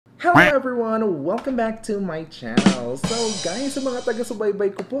Hello everyone! Welcome back to my channel. So guys, sa mga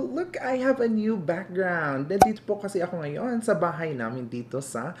taga-subaybay ko po, look, I have a new background. Nandito po kasi ako ngayon sa bahay namin dito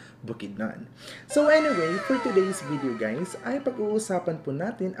sa Bukidnon. So anyway, for today's video guys, ay pag-uusapan po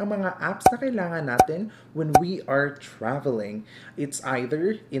natin ang mga apps na kailangan natin when we are traveling. It's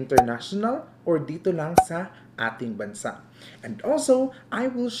either international or dito lang sa ating bansa. And also, I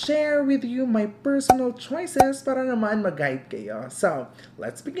will share with you my personal choices para naman mag-guide kayo. So,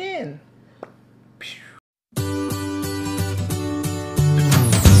 let's begin!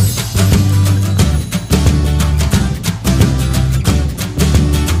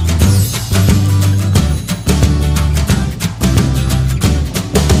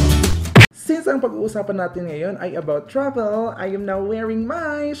 Since ang pag-uusapan natin ngayon ay about travel, I am now wearing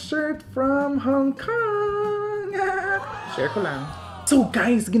my shirt from Hong Kong! Share ko lang. So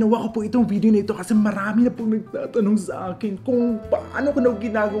guys, ginawa ko po itong video na ito kasi marami na pong nagtatanong sa akin kung paano ko na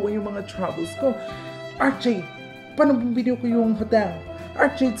ginagawa yung mga travels ko. RJ, paano pong video ko yung hotel?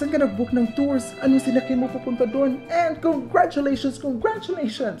 RJ, saan ka nag-book ng tours? Anong sinakyan mo pupunta doon? And congratulations,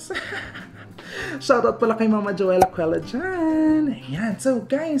 congratulations! Shoutout pala kay Mama Joella Quella dyan. Ayan, so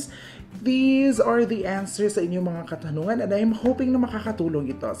guys, these are the answers sa inyong mga katanungan and I'm hoping na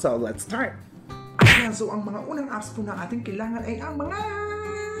makakatulong ito. So let's start! Ayan, so ang mga unang apps po na ating kailangan ay ang mga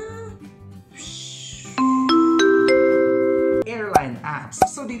airline apps.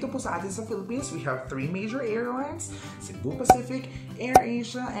 So dito po sa atin sa Philippines, we have three major airlines: Cebu Pacific,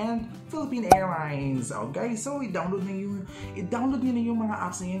 AirAsia, and Philippine Airlines. Oh guys, so i-download niyo na yung mga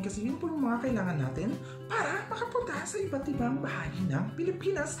apps na yan kasi yun po yung mga kailangan natin para makapunta sa iba't ibang bahagi ng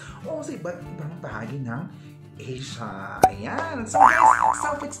Pilipinas o sa iba't ibang bahagi ng Asia. Ayan. So guys,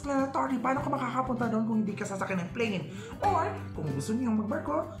 self-explanatory. Paano ka makakapunta doon kung hindi ka sasakyan ng plane? Or, kung gusto niyo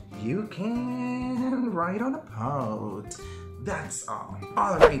magbarko, you can ride on a boat. That's all.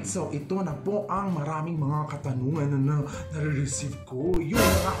 Alright, so ito na po ang maraming mga katanungan na nare-receive ko. Yung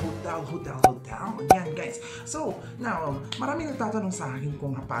mga hotel. Ayan guys. So, now, maraming nagtatanong sa akin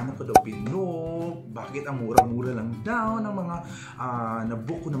kung paano ko daw binook, bakit ang mura-mura lang daw ng mga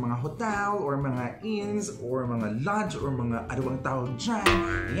nabook ko ng mga hotel or mga inns or mga lodge or mga ano bang tawag dyan.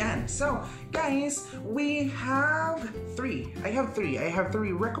 Ayan. So, guys, we have three. I have three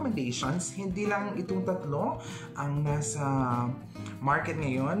recommendations. Hindi lang itong tatlo ang nasa market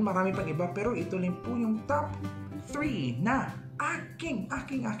ngayon. Marami pang iba pero ito lang po yung top 3 na aking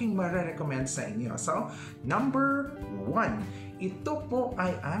mare-recommend sa inyo. So, number 1. Ito po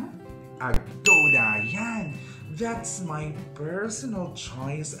ay ang Agoda. Yan. That's my personal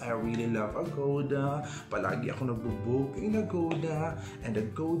choice. I really love Agoda. Palagi ako nagbo-book in Agoda. And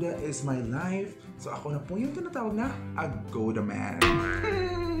Agoda is my life. So, ako na po yung tinatawag na Agoda man.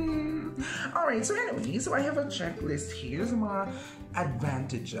 Alright, so anyway, so I have a checklist here sa mga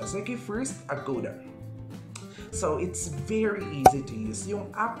advantages. Okay, first, Agoda. So, it's very easy to use.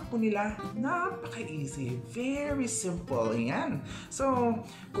 Yung app po nila, napaka-easy. Very simple. Ayan. So,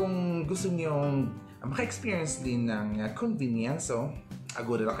 kung gusto nyo maka-experience din ng convenience, so,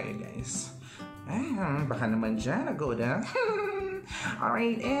 Agoda lang kayo, guys. Baka naman dyan, Agoda.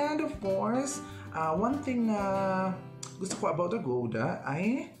 Alright, and of course, one thing na gusto ko about Agoda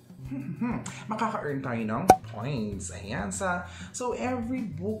ay makaka-earn tayo ng points. Ayan. So, every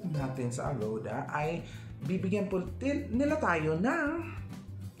book natin sa Agoda ay bibigyan po nila tayo ng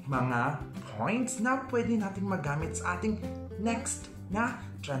mga points na pwede natin magamit sa ating next na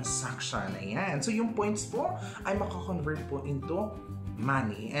transaction. Ayan. So, yung points po ay makakonvert po into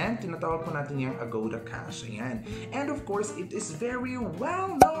money. And tinatawag po natin yung Agoda Cash. Ayan. And of course, it is very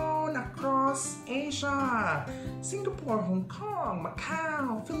well known across Asia. Singapore, Hong Kong,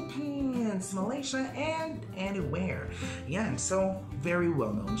 Macau, Philippines, Malaysia, and anywhere. Ayan. So, very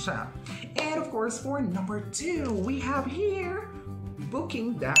well known siya. And of course, for number 2, we have here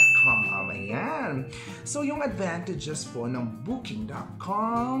Booking.com. Ayan. So, yung advantages po ng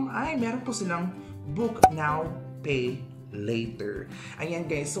Booking.com ay meron po silang book now, pay later. Ayan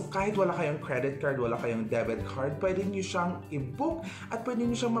guys, so kahit wala kayong credit card, wala kayong debit card, pwede nyo siyang i-book at pwede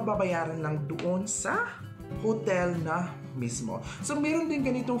nyo siyang mababayaran lang doon sa hotel na mismo. So meron din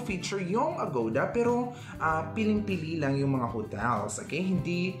ganitong feature yung Agoda pero piling-pili lang yung mga hotels. Okay?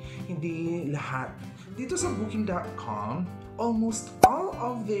 Hindi lahat. Dito sa Booking.com, almost all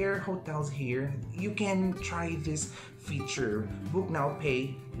of their hotels here, you can try this feature, book now,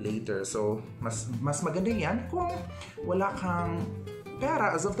 pay later. So, mas maganda yan kung wala kang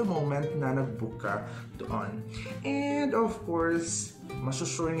pera as of the moment na nag-book ka doon. And of course,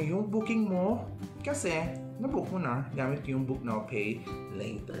 masusure niyo yung booking mo kasi nabook mo na gamit yung book now, pay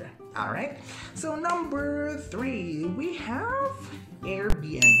later. Alright? So, number 3, we have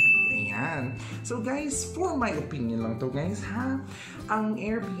Airbnb. Ayan. So guys, for my opinion lang to guys ha, ang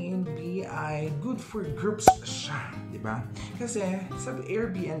Airbnb ay good for groups siya, di ba? Kasi sa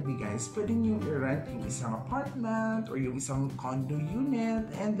Airbnb guys, pwede nyo i-rent yung isang apartment or yung isang condo unit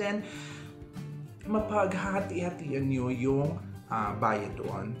and then mapaghati-hatian nyo yung bayad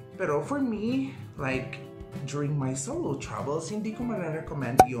doon. Pero for me, like during my solo travels, hindi ko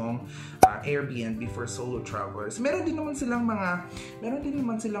ma-recommend yung Airbnb for solo travelers. Meron din naman silang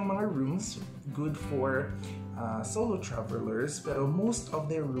mga rooms good for solo travelers, pero most of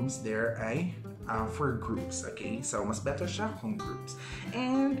their rooms there ay for groups, okay? So, mas better siya kung groups.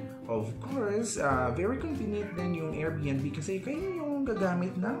 And, of course, very convenient din yung Airbnb kasi kayo yung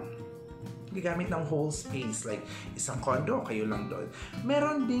gagamit ng whole space, like isang condo, kayo lang doon.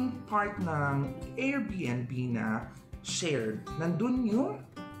 Meron ding part ng Airbnb na shared. Nandun yung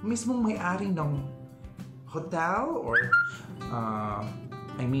mismong may-ari ng hotel or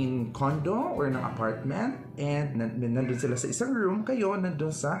condo or ng apartment, and nandun sila sa isang room, kayo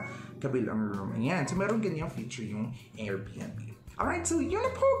nandun sa kabilang room. Ayan, so meron ganyang feature yung Airbnb. Alright, so yun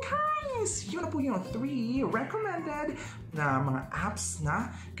na po guys! Yun na po yung 3 recommended na mga apps na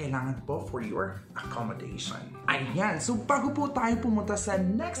kailangan po for your accommodation. Ayan, so bago po tayo pumunta sa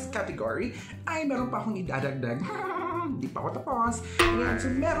next category, ay meron pa akong idadagdag. Hindi pa ako tapos. Ayan, so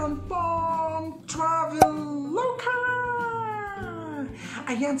meron pong Traveloka!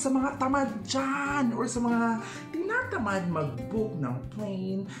 Ayan, sa mga tamad dyan or sa mga tinatamad mag-book ng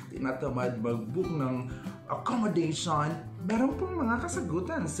plane, tinatamad mag-book ng accommodation, meron pong mga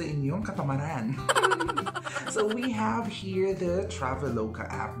kasagutan sa inyong katamaran. So we have here the Traveloka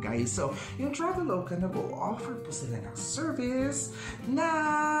app, guys. So yung Traveloka, nag-o-offer po sila ng service na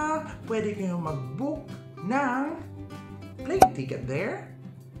pwede kayong mag-book ng plane ticket there.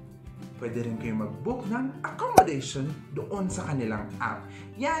 Pwede rin kayong mag-book ng accommodation doon sa kanilang app.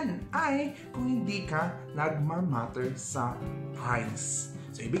 Yan ay kung hindi ka nagmamatter sa price.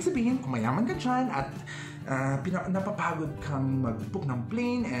 So, ibig sabihin, kung mayaman ka dyan at napapagod kang mag-book ng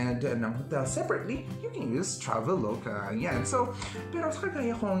plane and ng hotel separately, you can use Traveloka. Yan. So, pero sa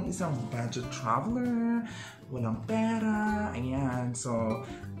kagaya kung isang budget traveler, walang pera, ayan. So,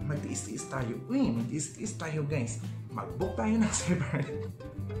 magtiis-tiis tayo. Magtiis-tiis tayo, guys. Mag-book tayo ng separate.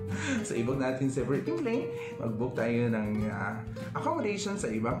 So, i-book natin separate yung plane. Mag-book tayo ng accommodation sa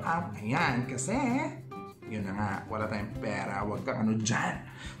ibang app. Ayan, kasi yun na nga, wala tayong pera. Huwag kang ano dyan.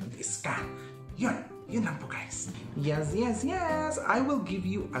 Mag-tiis ka. Yun lang po guys. Yes. I will give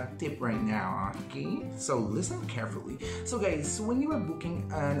you a tip right now, okay? So listen carefully. So guys, when you are booking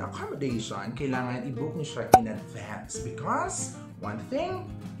an accommodation, kailangan i-book nyo siya in advance because one thing,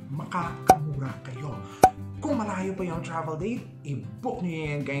 makakamura kayo. Kung malayo pa yung travel date, i-book nyo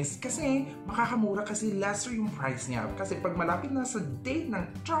yan guys kasi makakamura kasi lesser yung price niya. Kasi pag malapit na sa date ng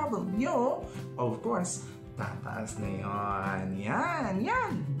travel nyo, of course, tataas na yun.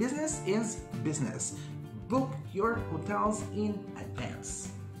 Yan. Business is business. Book your hotels in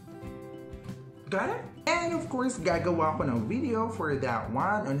advance. Got it? And of course, gagawa ko ng video for that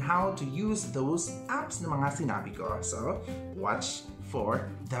one on how to use those apps na mga sinabi ko. So, watch for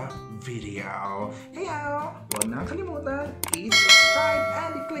the video. Kaya, huwag nang kalimutan, i-subscribe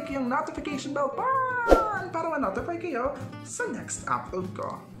and i-click yung notification bell button para ma-notify kayo sa next upload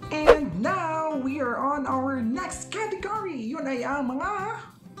ko. And now, we are on our next category. Yun ay ang mga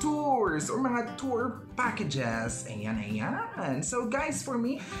tours or mga tour packages. Ayan. So guys, for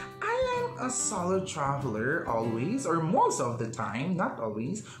me, I am a solo traveler always, or most of the time, not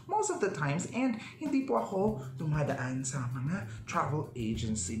always, most of the times, and hindi po ako dumadaan sa mga travel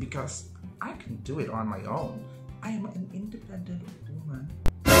agency because I can do it on my own. I am an independent woman.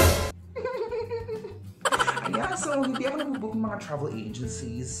 Ayan, so hindi ako nabubook ng mga travel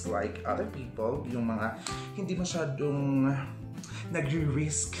agencies like other people, yung mga hindi masyadong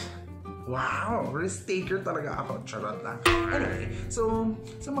nagre-risk. Wow! Risk taker talaga ako. Charot lang. Anyway, so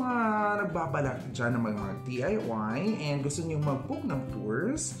sa mga nagbabalak dyan ng mga DIY and gusto nyo mag-book ng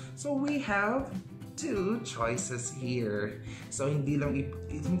tours, so we have 2 choices here. So hindi lang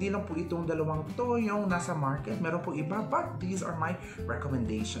po itong dalawang to yung nasa market. Meron po iba, but these are my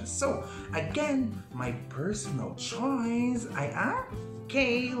recommendations. So again, my personal choice ay ang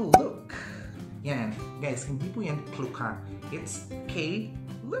K-Look. Yan. Guys, hindi po yan Klook ha. It's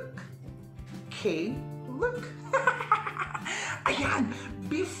K-Look. K-Look. Ayan!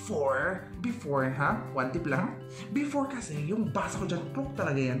 before ha, one tip lang, before kasi, yung basa ko dyan, Klook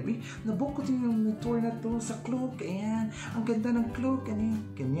talaga yan. Uy, nabook ko din yung tour na to sa Klook, ayan, ang ganda ng Klook,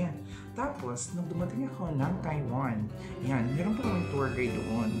 ganyan. Tapos, nung dumating ako ng Taiwan, yan, meron pa naman tour guide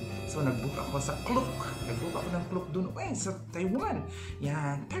doon. So, nag-book ako sa Klook. Nag-book ako ng Klook doon, sa Taiwan.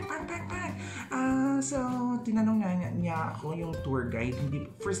 Yan, bang. So, tinanong niya ako yung tour guide, hindi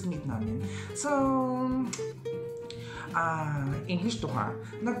first meet namin. So, English to ha?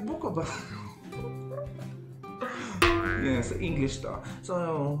 Nag-book ka ba? Yes, English to.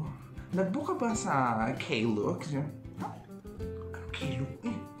 So, nag-book ka ba sa Klook? Huh? Ano Klook?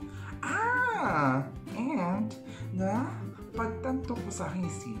 And na pagtanto ko sa aking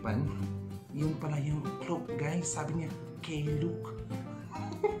isipan, yun pala yung Klook, guys. Sabi niya, Klook.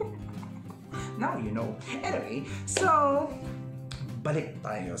 Now you know. Anyway, so balik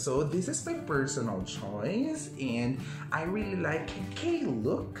tayo. So this is my personal choice and I really like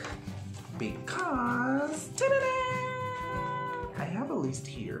Klook because I have a list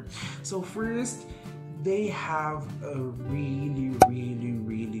here. So first, they have a really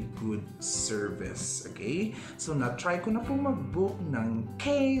good service, okay? So na-try ko na po mag-book ng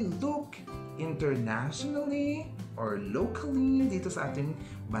Klook internationally or locally dito sa ating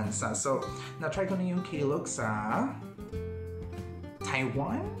bansa. So na-try ko na yung Klook sa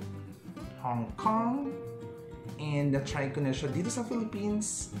Taiwan, Hong Kong, and na-try ko na siya dito sa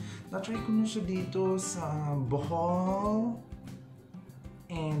Philippines, na-try ko na siya dito sa Bohol,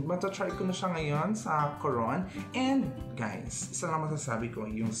 and matatry ko na siya ngayon sa Coron. And guys, isa lang masasabi ko,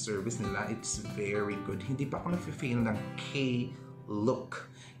 yung service nila, it's very good. Hindi pa ako na-feel ng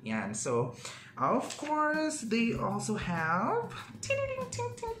Klook. Yan, so of course, they also have,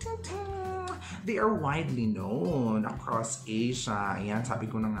 they are widely known across Asia. Ayan, sabi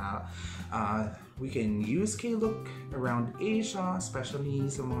ko na nga, we can use Klook around Asia, especially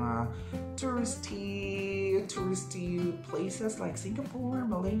sa mga touristy places like Singapore,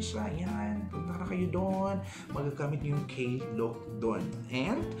 Malaysia. Ayan, punta na kayo doon, magagamit niyo yung Klook doon.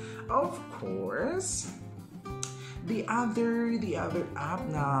 And of course, the other app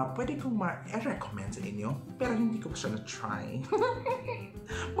na pwede kong ma-recommend sa inyo, pero hindi ko pa siya na-try.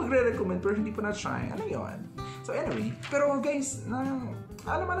 Magre-recommend pero hindi pa na-try. Ano yun? So anyway, pero guys, alam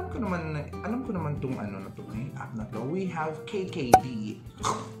ko naman tong app na to. We have KKD.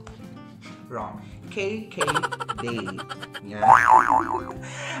 Wrong. KKD. Yeah.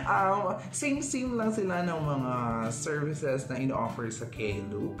 Same lang sila ng mga services na in-offer sa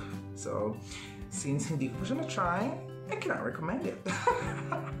Klook. So, since hindi ko siya na-try, I cannot recommend it.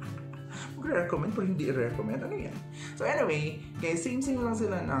 Mag-recommend pero hindi i-recommend. Ano yan? So anyway, guys, same lang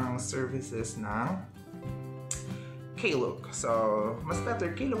sila ng services na Klook. So, mas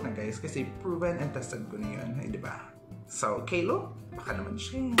better Klook na guys kasi proven and tested ko na yun. Di ba? So, Klook, baka naman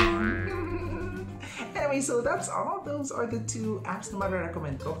siya. Anyway, so that's all. Those are the two apps na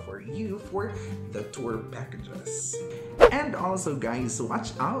ma-recommend ko for you for the tour packages. And also guys,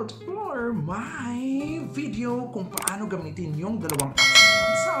 watch out for my video kung paano gamitin yung dalawang apps na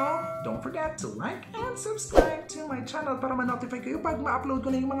yun. So, don't forget to like and subscribe to my channel para ma-notify kayo pag ma-upload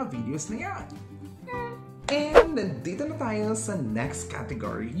ko na yung mga videos na yan. And nandito na tayo sa next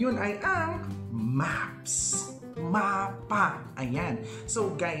category. Yun ay ang maps. Mapa. Ayan.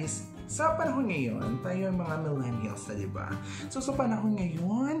 So guys, sa panahon ngayon, tayo yung mga millennials na, diba? So sa panahon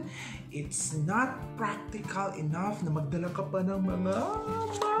ngayon, it's not practical enough na magdala ka pa ng mga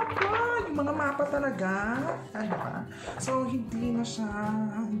mapa. Yung mga mapa talaga. Ano ba? So hindi na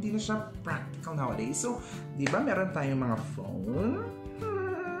siya practical nowadays. So, diba meron tayong mga phone?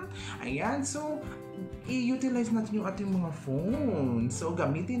 Ayan. So, i-utilize natin yung ating mga phone. So,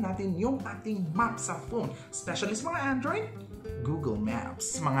 gamitin natin yung ating map sa phone. Especially sa mga Android, Google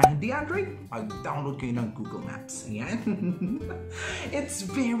Maps. Mga hindi Android, mag-download kayo ng Google Maps. Ayan. It's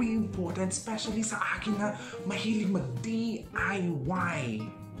very important, especially sa akin na mahilig mag-DIY.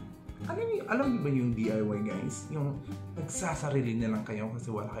 Alam niyo ba yung DIY, guys? Yung nagsasarili na lang kayo kasi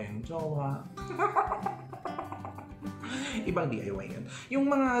wala kayong jowa. Ibang DIY yan. Yung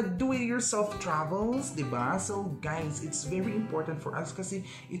mga do-it-yourself travels, diba? So guys, it's very important for us kasi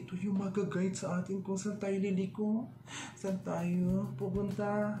ito yung mag-guide sa atin kung saan tayo liliko, saan tayo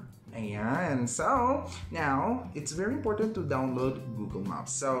pupunta. Ayan. So, now, it's very important to download Google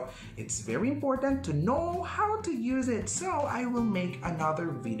Maps. So, it's very important to know how to use it. So, I will make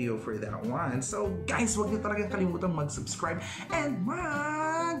another video for that one. So, guys, huwag niyo talagang kalimutan mag-subscribe and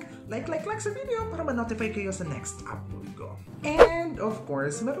like sa video para ma-notify kayo sa next upload ko. And of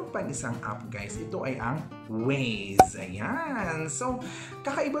course, meron pa isang app guys. Ito ay ang Waze. Ayan. So,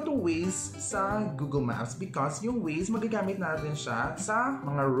 kakaiba to Waze sa Google Maps because yung Waze magagamit natin siya sa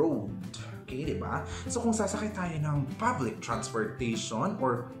mga road. Okay, di ba? So, kung sasakay tayo ng public transportation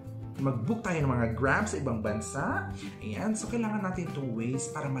or mag-book tayo ng mga Grab sa ibang bansa, ayan, so kailangan natin itong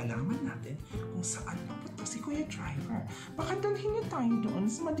Waze para malaman natin kung saan papunta si Kuya Driver. Baka dalhin niya tayo doon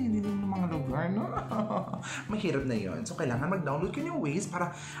sa madidilim ng mga lugar, no? Mahirap na yon. So kailangan mag-download kayo ng Waze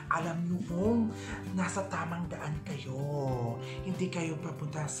para alam niyo kung nasa tamang daan kayo. Hindi kayo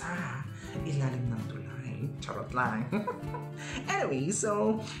papunta sa ilalim ng tulay. Charot lang. Anyway,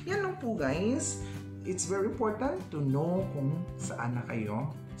 so yan lang po guys. It's very important to know kung saan na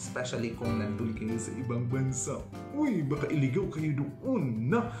kayo, especially kung nandun kayo sa ibang bansa. Uy, baka iligaw kayo doon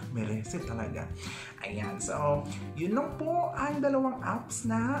na may reset talaga. Ayan, so yun lang po ang dalawang apps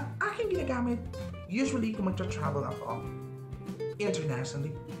na aking ginagamit usually kung magta-travel ako internationally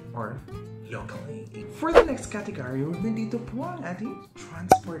or locally. For the next category, nandito po ang ating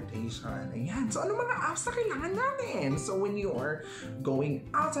transportation. Ayan. So, ano mga apps na kailangan namin? So, when you are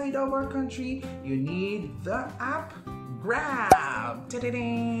going outside of our country, you need the app Grab!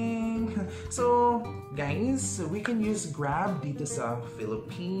 Ta-da-ding! So, guys, we can use Grab dito sa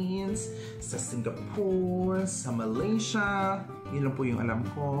Philippines, sa Singapore, sa Malaysia. Yun lang po yung alam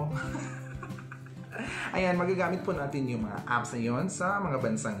ko. Ayan, magagamit po natin yung mga apps na yun sa mga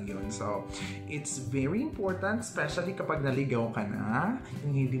bansang yun. So, it's very important, especially kapag naligaw ka na,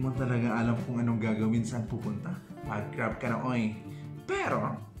 yung hindi mo talaga alam kung anong gagawin, saan pupunta. Mag-grab ka na, oy.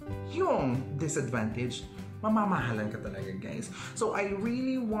 Pero, yung disadvantage, mamamahalan ka talaga, guys. So, I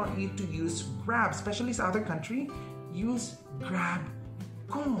really want you to use Grab, especially sa other country, use Grab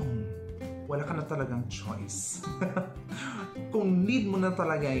kung wala ka na talagang choice. Kung need mo na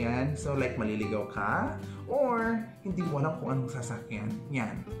talaga yan, so like maliligaw ka, or hindi mo alam kung anong sasakyan,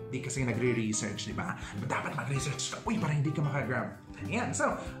 yan. Di kasi nagre-research, di ba? Dapat mag-research ka, uy, para hindi ka makagrab. Yan,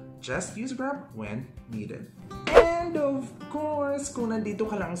 so, just use Grab when needed. And of course, kung nandito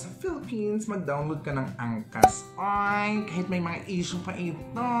ka lang sa Philippines, mag-download ka ng Angkas. Ay, kahit may mga issue pa ito,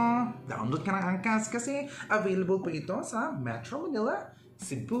 download ka ng Angkas kasi available po ito sa Metro Manila,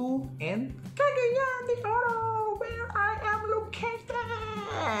 Cebu, and Cagayan de Oro, where I am located.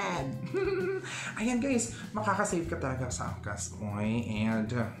 Ayan guys, makakasave ka talaga sa Angkas. Okay? And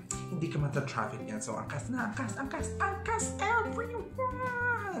hindi ka mata-traffic yan. So, Angkas na, Angkas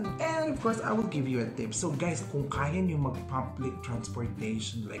everyone! And of course, I will give you a tip. So guys, kung kaya niyo mag-public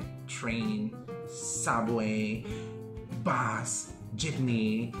transportation like train, subway, bus,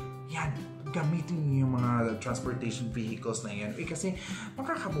 jeepney, yan, gamitin niyo yung mga transportation vehicles na yan. Kasi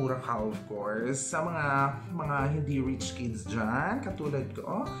makakamura ka of course sa mga hindi rich kids dyan, katulad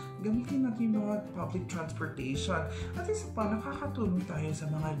ko, gamitin natin yung mga public transportation. At isa pa, nakakatulong tayo sa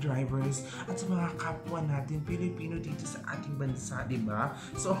mga drivers at sa mga kapwa natin Pilipino dito sa ating bansa, di ba?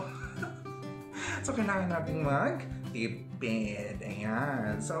 So, kailangan natin mag-tipid.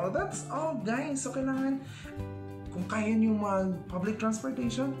 Ayan. So, that's all guys. So, kailangan, kung kaya niyo mag-public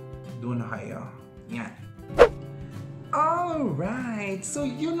transportation, doon na kayo. Yan. Alright. So,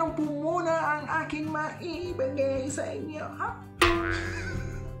 yun lang po muna ang aking maibigay sa inyo.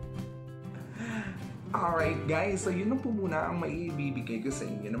 Alright guys, so yun lang po muna ang maibibigay ko sa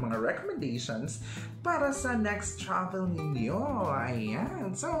inyo ng mga recommendations para sa next travel ninyo.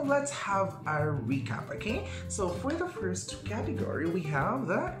 Ayan. So let's have a recap, okay? So for the first category, we have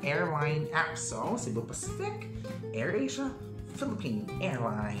the airline apps. So Cebu Pacific, AirAsia, Philippine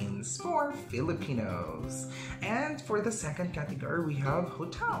Airlines for Filipinos. And for the second category, we have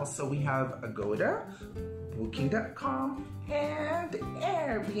hotels. So we have Agoda, Booking.com, and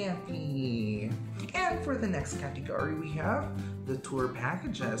Airbnb. And for the next category, we have the tour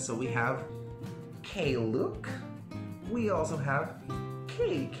packages. So we have Klook. We also have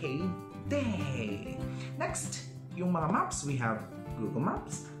KK Day. Next, yung mga maps, we have Google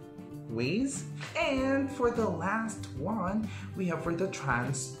Maps, Waze, and for the last one, we have for the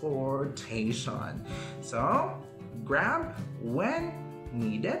transportation. So, grab when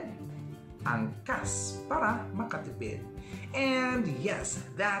needed, angkas para makatipid. And yes,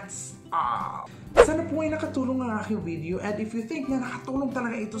 that's all. Sana po ay nakatulong ang aking video, and if you think na nakatulong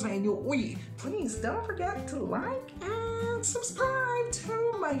talaga ito sa inyo, please don't forget to like and subscribe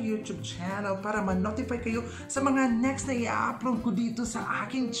to my YouTube channel para ma-notify kayo sa mga next na i-upload ko dito sa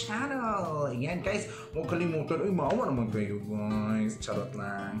aking channel. Ayan guys, huwag kalimutan, maawa naman kayo guys, charot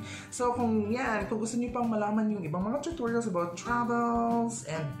lang. So kung gusto niyo pang malaman yung ibang mga tutorials about travels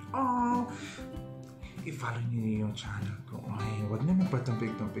and all, i-follow niyo yung channel ko. Ay, wag na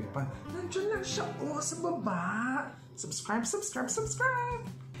magpatumpik-tumpik pa. Nandiyan lang siya, sa baba. Subscribe, subscribe, subscribe!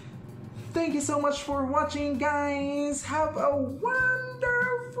 Thank you so much for watching, guys! Have a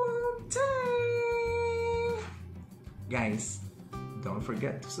wonderful day! Guys, don't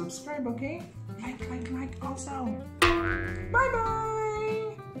forget to subscribe, okay? Like also.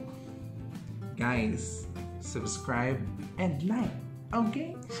 Bye-bye! Guys, subscribe and like,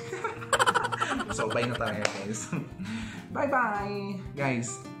 okay? So, bye na tayo, guys. Bye-bye!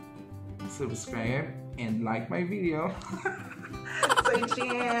 Guys, subscribe and like my video. 再见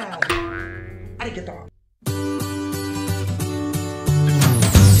！arigato!